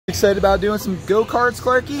Excited about doing some go-karts,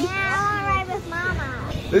 Clarky? Yeah, I wanna ride with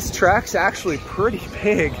Mama. This track's actually pretty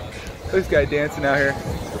big. This guy dancing out here.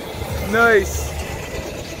 Nice.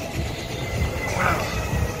 Wow.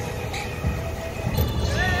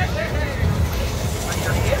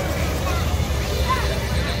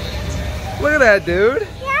 Look at that, dude.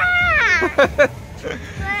 Yeah.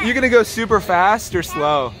 You gonna go super fast or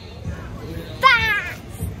slow? Fast.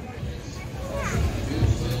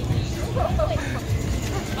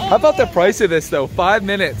 How about the price of this though? 5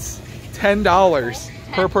 minutes, $10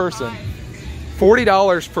 per person.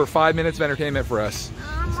 $40 for 5 minutes of entertainment for us.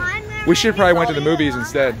 We should probably went to the movies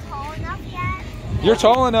instead. You're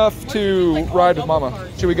tall enough to ride with Mama.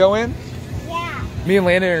 Should we go in? Yeah. Me and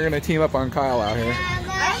Landon are gonna team up on Kyle out here.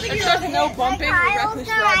 There's no bumping or reckless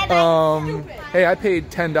driving. Hey, I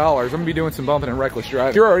paid $10. I'm gonna be doing some bumping and reckless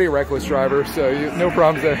driving. You're already a reckless driver, so no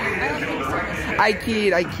problems there. I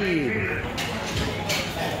keyed.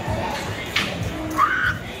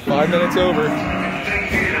 5 minutes over.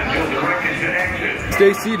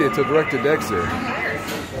 Stay seated to directed exit.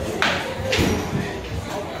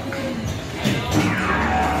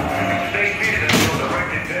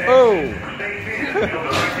 Oh!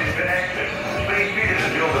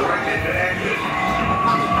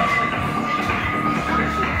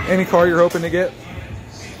 Any car you're hoping to get?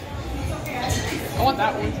 I want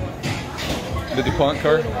that one. The DuPont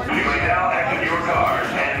car? You may now exit your car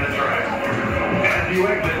and the track. As you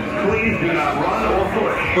exit, please do not run or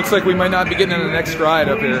push. Looks like we might not be getting on the next ride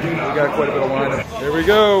up here. We got quite a bit of lineup. Here we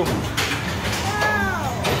go.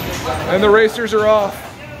 And the racers are off.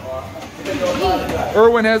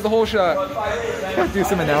 Irwin has the whole shot. Do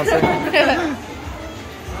some announcing.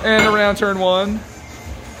 And around turn 1.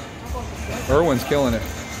 Irwin's killing it.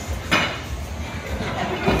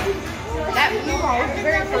 That blue car was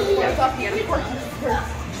very first off the other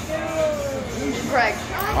Greg.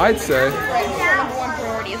 I'd say. Greg's number one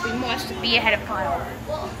priority is we must be ahead of Kyle.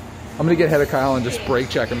 I'm gonna get ahead of Kyle and just brake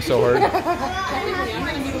check him so hard.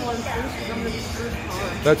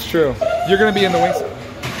 That's true. You're gonna be in the wings.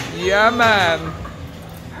 Yeah, man.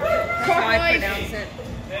 Croc life.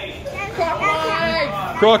 Croc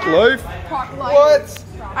life. Croc life? Croc life. What?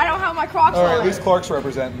 I don't have my Crocs All right, on. at least Clark's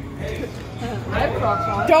representing. I have Crocs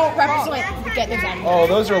on. Don't represent. Get this on. Oh,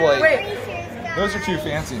 those are like, Wait. those are too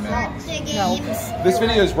fancy, man. No. This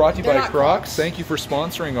video is brought to you They're by not Crocs. Crocs. Thank you for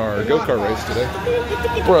sponsoring our go-kart race today.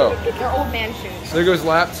 Bro, They're old man shoes. there goes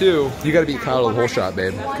lap 2. You gotta beat Kyle to the whole shot,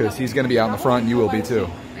 babe, because he's gonna be out in the front and you will be too.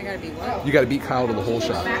 I gotta be what? You gotta beat Kyle to the whole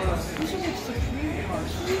shot. That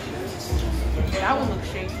one looks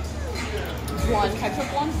shaped. One.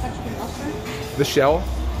 Ketchup one? Ketchup and mustard? The shell?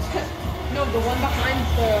 No, the one behind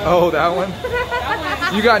the... Oh, that one? That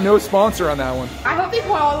one. You got no sponsor on that one. I hope they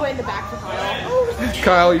put all the way in the back for Kyle.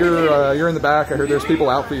 Kyle, you're in the back. I heard there's people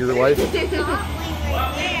out for your life. This is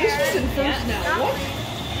in first now. What?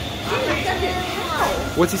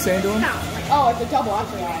 What's he saying to him? Oh, it's a double,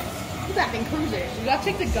 that's why. Look at that thing cruising. We gotta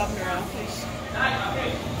take the governor off.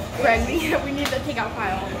 Greg, we need to take out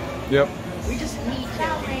Kyle. Yep. We just need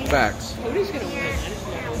to. Facts. Cody's gonna win.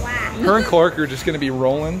 Her and Clark are just gonna be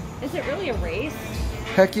rolling. Is it really a race?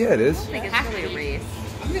 Heck yeah, it is. I think it's really a race.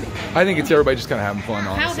 I think it's everybody just kind of having fun, I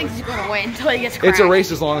don't honestly. think he's gonna win until he gets crashed. It's a race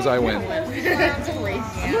as long as I win. It's a race.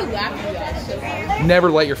 I'm gonna laugh at you guys so hard. Never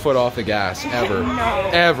let your foot off the gas, ever. No.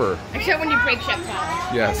 Ever. Except when you brake check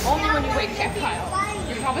Kyle. Yes. Only when you brake check Kyle.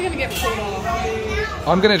 You're probably gonna get pulled off.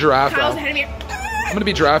 I'm gonna draft Kyle's off. ahead of me. I'm gonna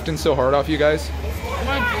be drafting so hard off you guys. I'm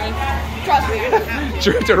gonna drink. Trust me, I don't have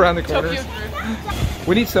to. Drift around the corners.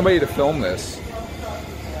 We need somebody to film this.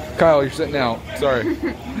 Kyle, you're sitting out. Sorry.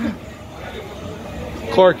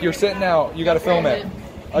 Clark, you're sitting out. You gotta film it. No,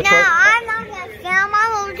 I'm not gonna film. I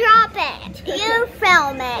will drop it. You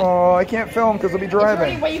film it. Oh, I can't film because I'll be Is there any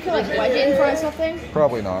driving. way you could like wedge it in front of something?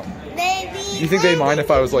 Probably not. Baby. You think they'd mind if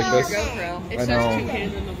I was like this? GoPro. It I says know. 2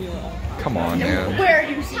 hands on the wheel. Come on, man. Where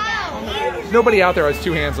do you see that? Nobody out there has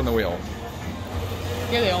 2 hands on the wheel.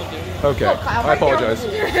 Yeah, they all do. Okay, Look, Kyle, I right there. apologize.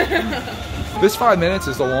 This 5 minutes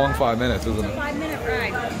is a long 5 minutes, isn't it? 5-minute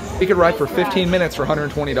ride. You could ride for 15 minutes for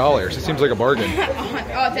 $120. It seems like a bargain.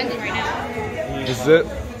 Oh, it's ending right now. This is it.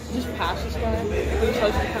 Just pass this guy. He's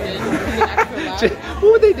supposed to come in. He's an extra lap.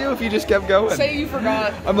 What would they do if you just kept going? Say you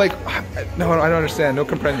forgot. I'm like, no, I don't understand. No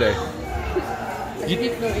comprende.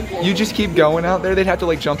 You just keep going out there. They'd have to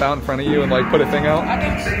like jump out in front of you and like put a thing out. I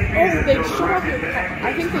think, they shut off your car.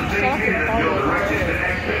 I think they shut off your car.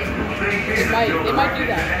 They might do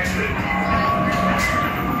that.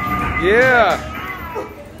 Yeah.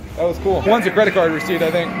 That was cool. One's a credit card receipt,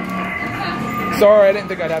 I think. Sorry, I didn't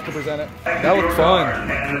think I'd have to present it. That looked fun.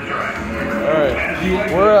 All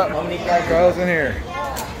right, we're up. Kyle's in here.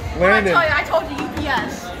 Landon. I told you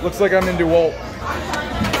UPS. Looks like I'm in DeWalt.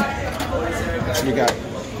 So we got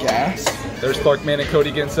gas. There's Clark, Man, and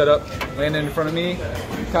Cody getting set up. Landon in front of me.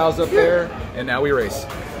 Kyle's up there. And now we race.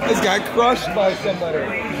 This guy crushed by somebody.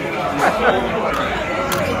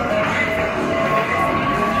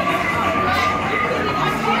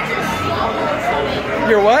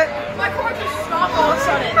 Your what? My car just stopped all of a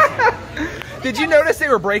sudden. Did you notice they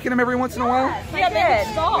were breaking them every once in a while? Yeah,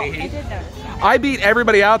 I did notice that. I beat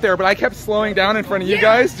everybody out there, but I kept slowing down in front of you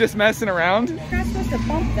guys, just messing around. You're not supposed to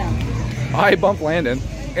bump them. I bumped Landon,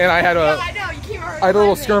 and I had a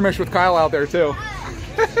little skirmish with Kyle out there too.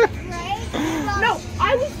 No,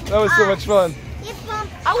 That was so much fun.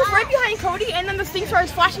 I was right behind Cody, and then the thing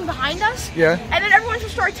started flashing behind us. Yeah. And then everyone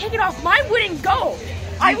just started taking off. Mine wouldn't go.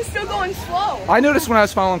 I was still going slow. I noticed when I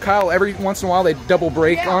was following Kyle, every once in a while they double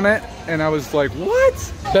brake on it, and I was like,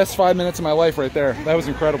 what? Best 5 minutes of my life right there. That was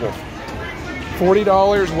incredible. $40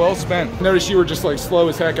 well spent. Notice you were just like slow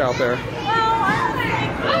as heck out there. Well, I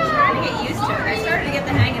was trying to get used to it. I started to get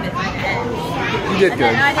the hang of it by the end. You did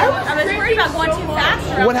good. I was worried about going too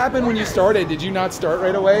fast. What happened when you started? Did you not start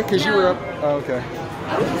right away? Because you were up. Oh, okay.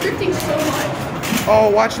 I was drifting so much.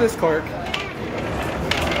 Oh, watch this, Clark.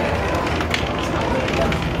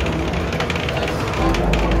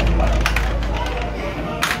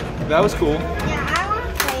 That was cool. Yeah, I want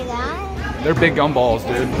to play that. They're big gumballs,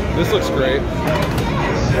 dude. This looks great.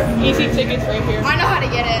 Easy tickets right here. I know how to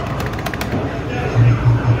get it.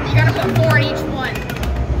 You gotta put 4 in each one.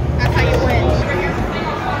 That's how you win.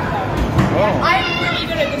 Oh. I'm really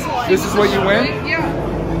good at this one. This is what you win?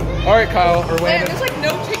 Yeah. All right, Kyle or Man, Landon. there's like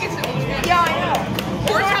no tickets in each one. Yeah, I know.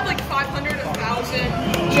 Ours have like 500, 1,000,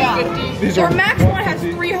 250. These Our are max one has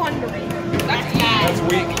 150. 300. That's easy. That's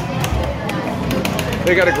weak.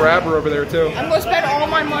 They got a grabber over there too. I'm gonna spend all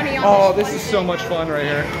my money on Oh, this is so much fun right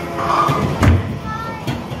here.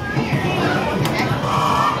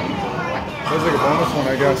 That was like a bonus one,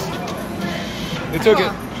 I guess. They took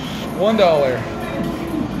it. $1.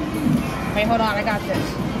 Wait, hold on, I got this.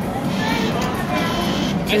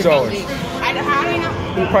 $2. How do you know?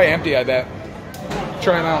 They're probably empty, I bet.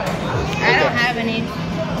 Try them out. I don't have any.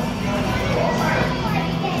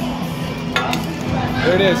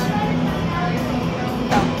 There it is.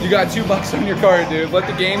 You got $2 on your card, dude. Let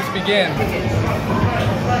the games begin.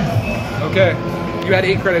 Okay. You had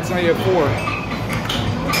 8 credits, now you have 4.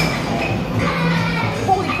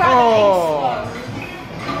 Holy crap. Oh,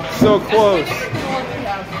 so close.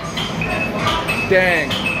 Dang.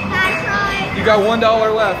 You got $1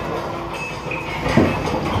 left.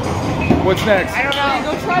 What's next? I don't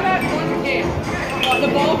know. Go try that one game. The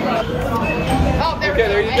ball run. Oh, there Okay,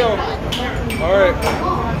 there you go. All right.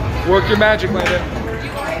 Work your magic, Landon.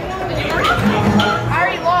 I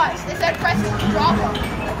already lost. They said press it to drop them.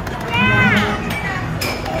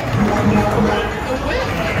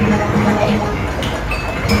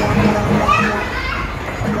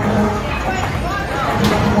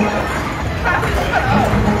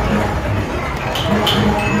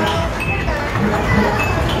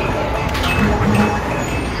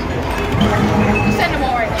 Send them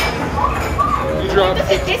all right now. You drop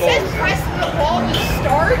It says press the ball to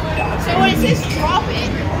start, so when it says drop it.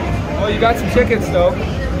 Oh, you got some tickets though.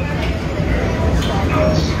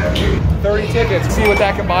 30 tickets. See what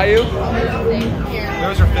that can buy you?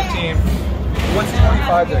 Those are 15. What's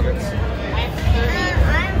 25 tickets?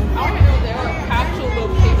 I don't know their capsule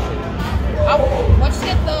location. Let's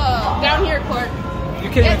get the down here, Clark. You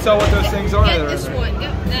can't even tell what those things are. Get this one.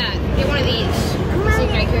 Get that. Get one of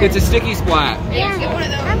these. It's a sticky splat. Yeah, get one of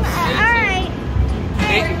those. Alright.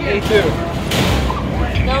 A2.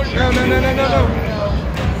 No.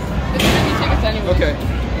 It's 50 tickets anyway. Okay.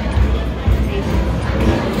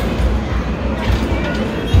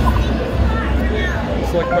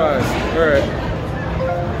 Select prize. Alright.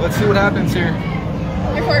 Let's see what happens here.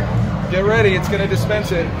 Here, Clark. Get ready, it's gonna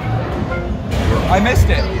dispense it. I missed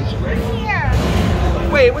it. Here.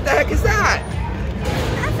 Wait, what the heck is that?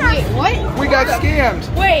 Wait, what? We got scammed.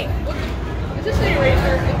 Wait. Is this the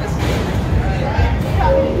eraser?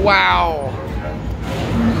 Wow.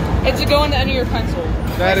 It's to go in the end of your pencil.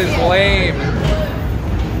 That is lame.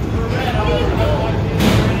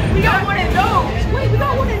 We got one of those. Wait, we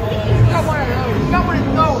got one of these. We got one of those. We got one of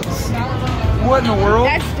those. What in the world?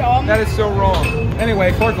 That's dumb. That is so wrong.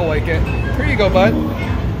 Anyway, Clark will like it. Here you go, bud.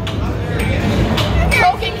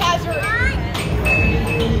 Choking hazard.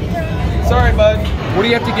 Sorry, bud. What do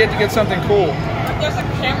you have to get something cool? There's a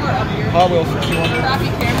camera up here. Hot Wheels 5100. Crappy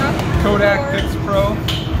camera. Kodak Pix Pro.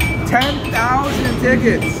 10,000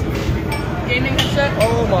 tickets. Gaming headset.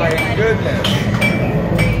 Oh my goodness.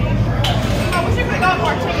 I wish we could have got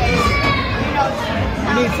more tickets. You know,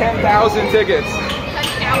 You need 10,000 tickets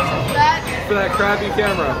 10,000 for that? for that crappy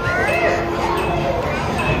camera.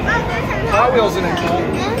 Hot Wheels in it.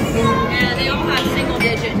 Yeah, they all have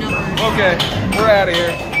single-digit numbers. Okay, we're out of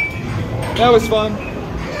here. That was fun.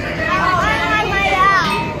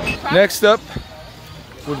 Next up,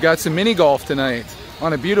 we've got some mini golf tonight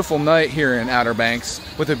on a beautiful night here in Outer Banks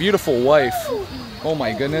with a beautiful wife. Oh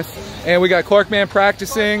my goodness. And we got Clarkman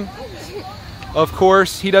practicing. Of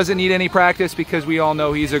course, he doesn't need any practice because we all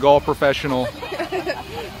know he's a golf professional.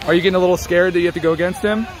 Are you getting a little scared that you have to go against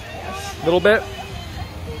him? A little bit?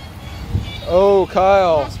 Oh,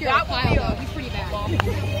 Kyle. That one, though. He's pretty bad.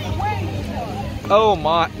 Oh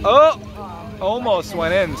my, oh! Almost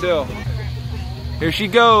went in too. Here she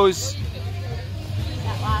goes.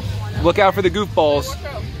 Look out for the goofballs.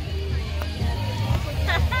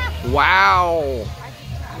 Wow.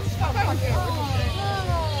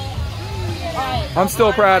 I'm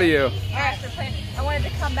still proud of you. I wanted to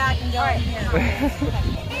come back and go in here.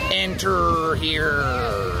 Enter here.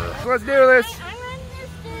 Let's do this.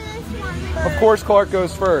 Of course, Clark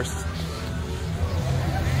goes first.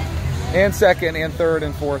 And second, and third,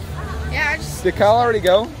 and fourth. Yeah, I just... Did Kyle already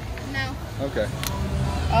go? No. Okay.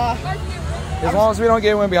 As long as we don't get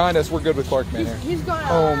anyone behind us, we're good with Clarkman here. He's going...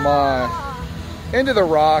 Oh my. Into the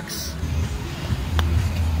rocks.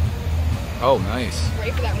 Oh, nice.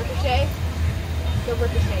 Ready for that ricochet? The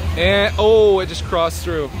ricochet. And, oh, it just crossed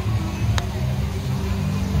through.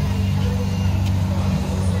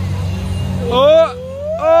 Oh!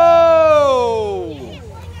 Oh!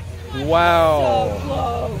 Wow. So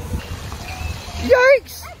close.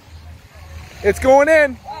 Yikes! It's going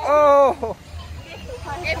in. Oh!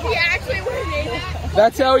 If he actually would have made that.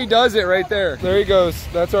 That's how he does it right there. There he goes.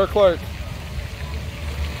 That's our Clark.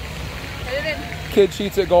 Put it in. Kid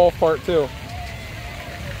cheats at golf part 2.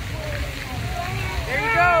 There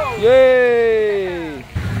you go. Yay!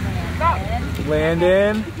 Stop.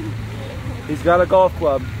 Landon. He's got a golf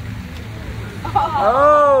club.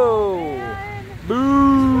 Oh!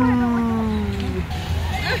 Boo!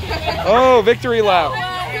 Oh, victory lap.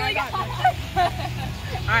 Alright,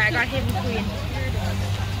 I got him clean.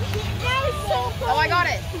 Oh, I got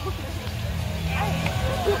it.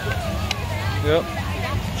 Yep.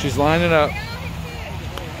 She's lining up.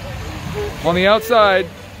 On the outside.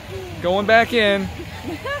 Going back in.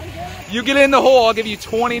 You get in the hole, I'll give you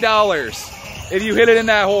 $20 if you hit it in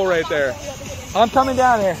that hole right there. I'm coming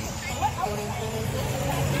down here.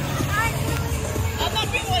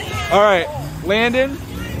 All right, Landon,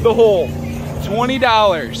 the hole,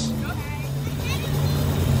 $20.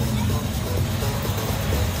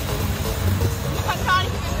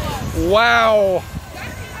 Wow.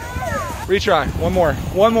 Retry, one more,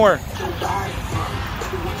 one more.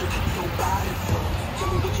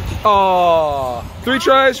 Oh, 3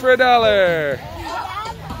 tries for $1.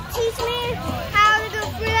 Teach me how to go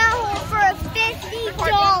through that hole for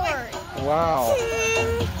 $50. Wow.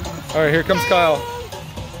 All right, here comes Kyle.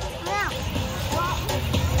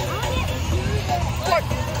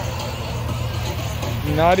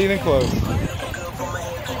 Not even close.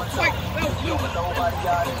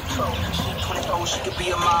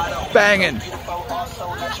 Banging.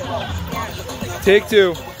 Take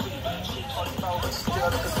 2.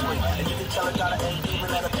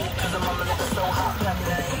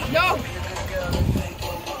 No.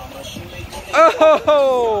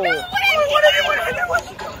 Oh!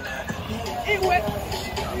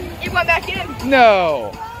 It went back in.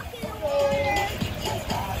 No.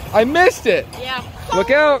 I missed it. Yeah. Look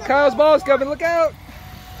out. Kyle's ball's coming. Look out.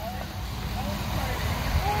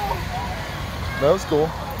 That was cool.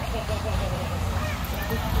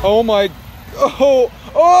 Oh my. Oh.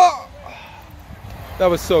 Oh. That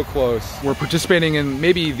was so close. We're participating in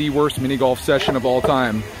maybe the worst mini golf session of all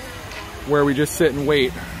time, where we just sit and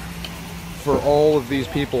wait for all of these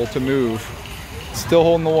people to move. Still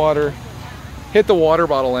holding the water. Hit the water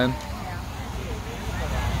bottle in.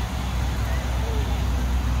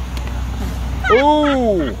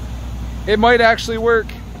 Ooh! It might actually work.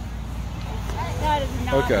 That is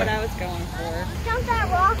not Okay. what I was going for. Jump that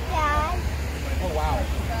rock, Dad. Oh wow.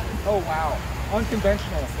 Oh wow.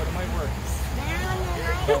 Unconventional, but it might work.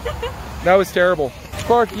 That was terrible.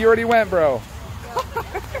 Clark, you already went, bro.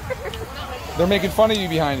 They're making fun of you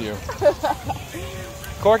behind you.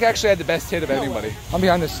 Clark actually had the best hit of anybody. I'm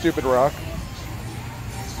behind this stupid rock.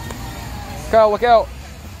 Kyle, look out.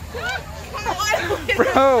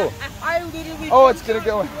 Bro. I literally. Oh, it's gonna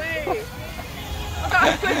go.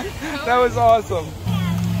 That was awesome.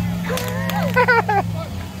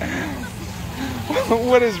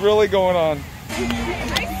 What is really going on?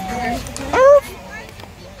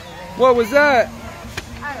 What was that?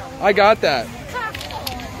 I got that.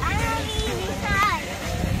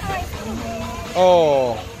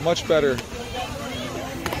 Oh, much better.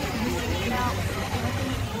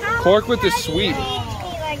 Clark with the sweep.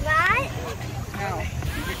 Like that? No.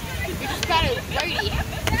 You just got it righty.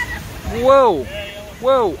 Whoa.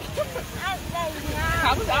 Whoa.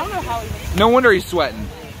 I don't know how he makes No wonder he's sweating.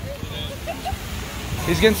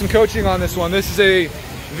 He's getting some coaching on this one. This is a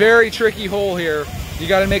very tricky hole here. You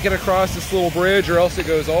got to make it across this little bridge or else it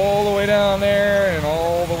goes all the way down there and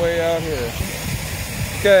all the way out here.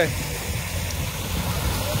 Okay.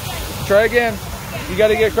 Try again. You got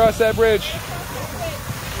to get across that bridge.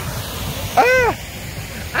 Ah!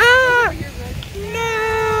 Ah! No!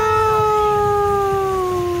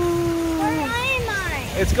 Where am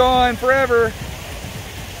I? It's gone forever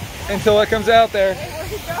until it comes out there.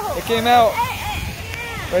 It came out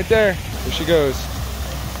right there. There she goes.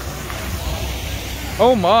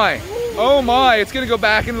 Oh my! Oh my! It's gonna go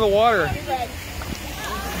back into the water. You got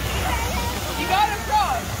it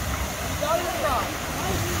across. You got it across.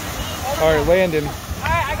 All right, Landon. All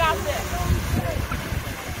right, I got this.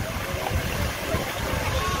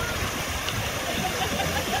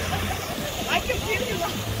 I completely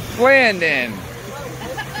lost. Landon.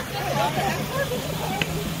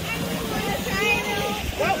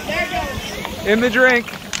 Well, there it goes. In the drink.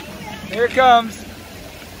 Here it comes.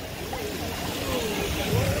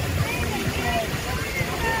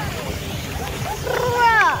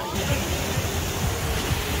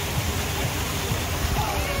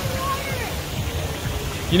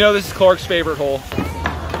 You know this is Clark's favorite hole.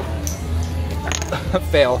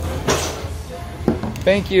 Fail.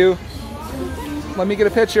 Thank you. Let me get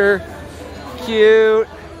a picture. Cute.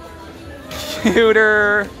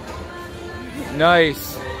 Cuter.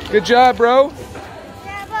 Nice. Good job, bro.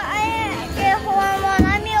 Yeah, but I didn't get hole in one.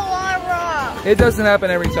 I mean a lot of rocks. It doesn't happen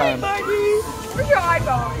every time. Where's your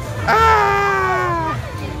eyeball? Ah!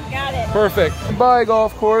 Got it. Perfect. Bye,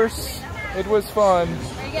 golf course. It was fun.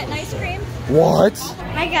 Are you getting ice cream? What?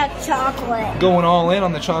 I got chocolate. Going all in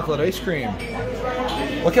on the chocolate ice cream.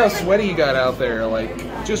 Look how sweaty you got out there. Like,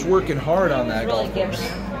 just working hard on that golf course.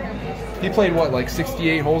 You played what, like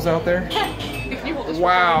 68 holes out there?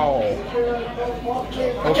 Wow.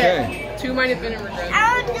 Okay. 2 might have been a regret.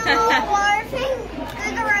 I would do a water thing.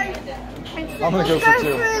 I'm gonna go for 2.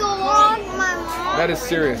 Through the log, my mom. That is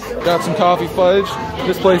serious. Got some coffee fudge.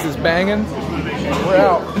 This place is banging. We're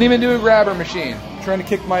out. Didn't even do a grabber machine. Trying to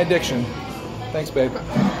kick my addiction. Thanks, babe.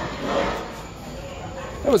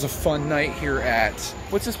 That was a fun night here at,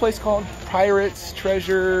 what's this place called? Pirates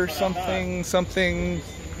Treasure something something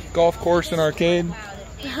golf course and arcade.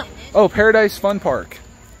 Oh, Paradise Fun Park.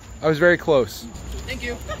 I was very close. Thank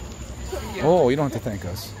you. Oh, you don't have to thank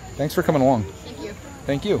us. Thanks for coming along. Thank you.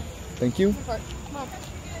 Thank you. Thank you. Fun part.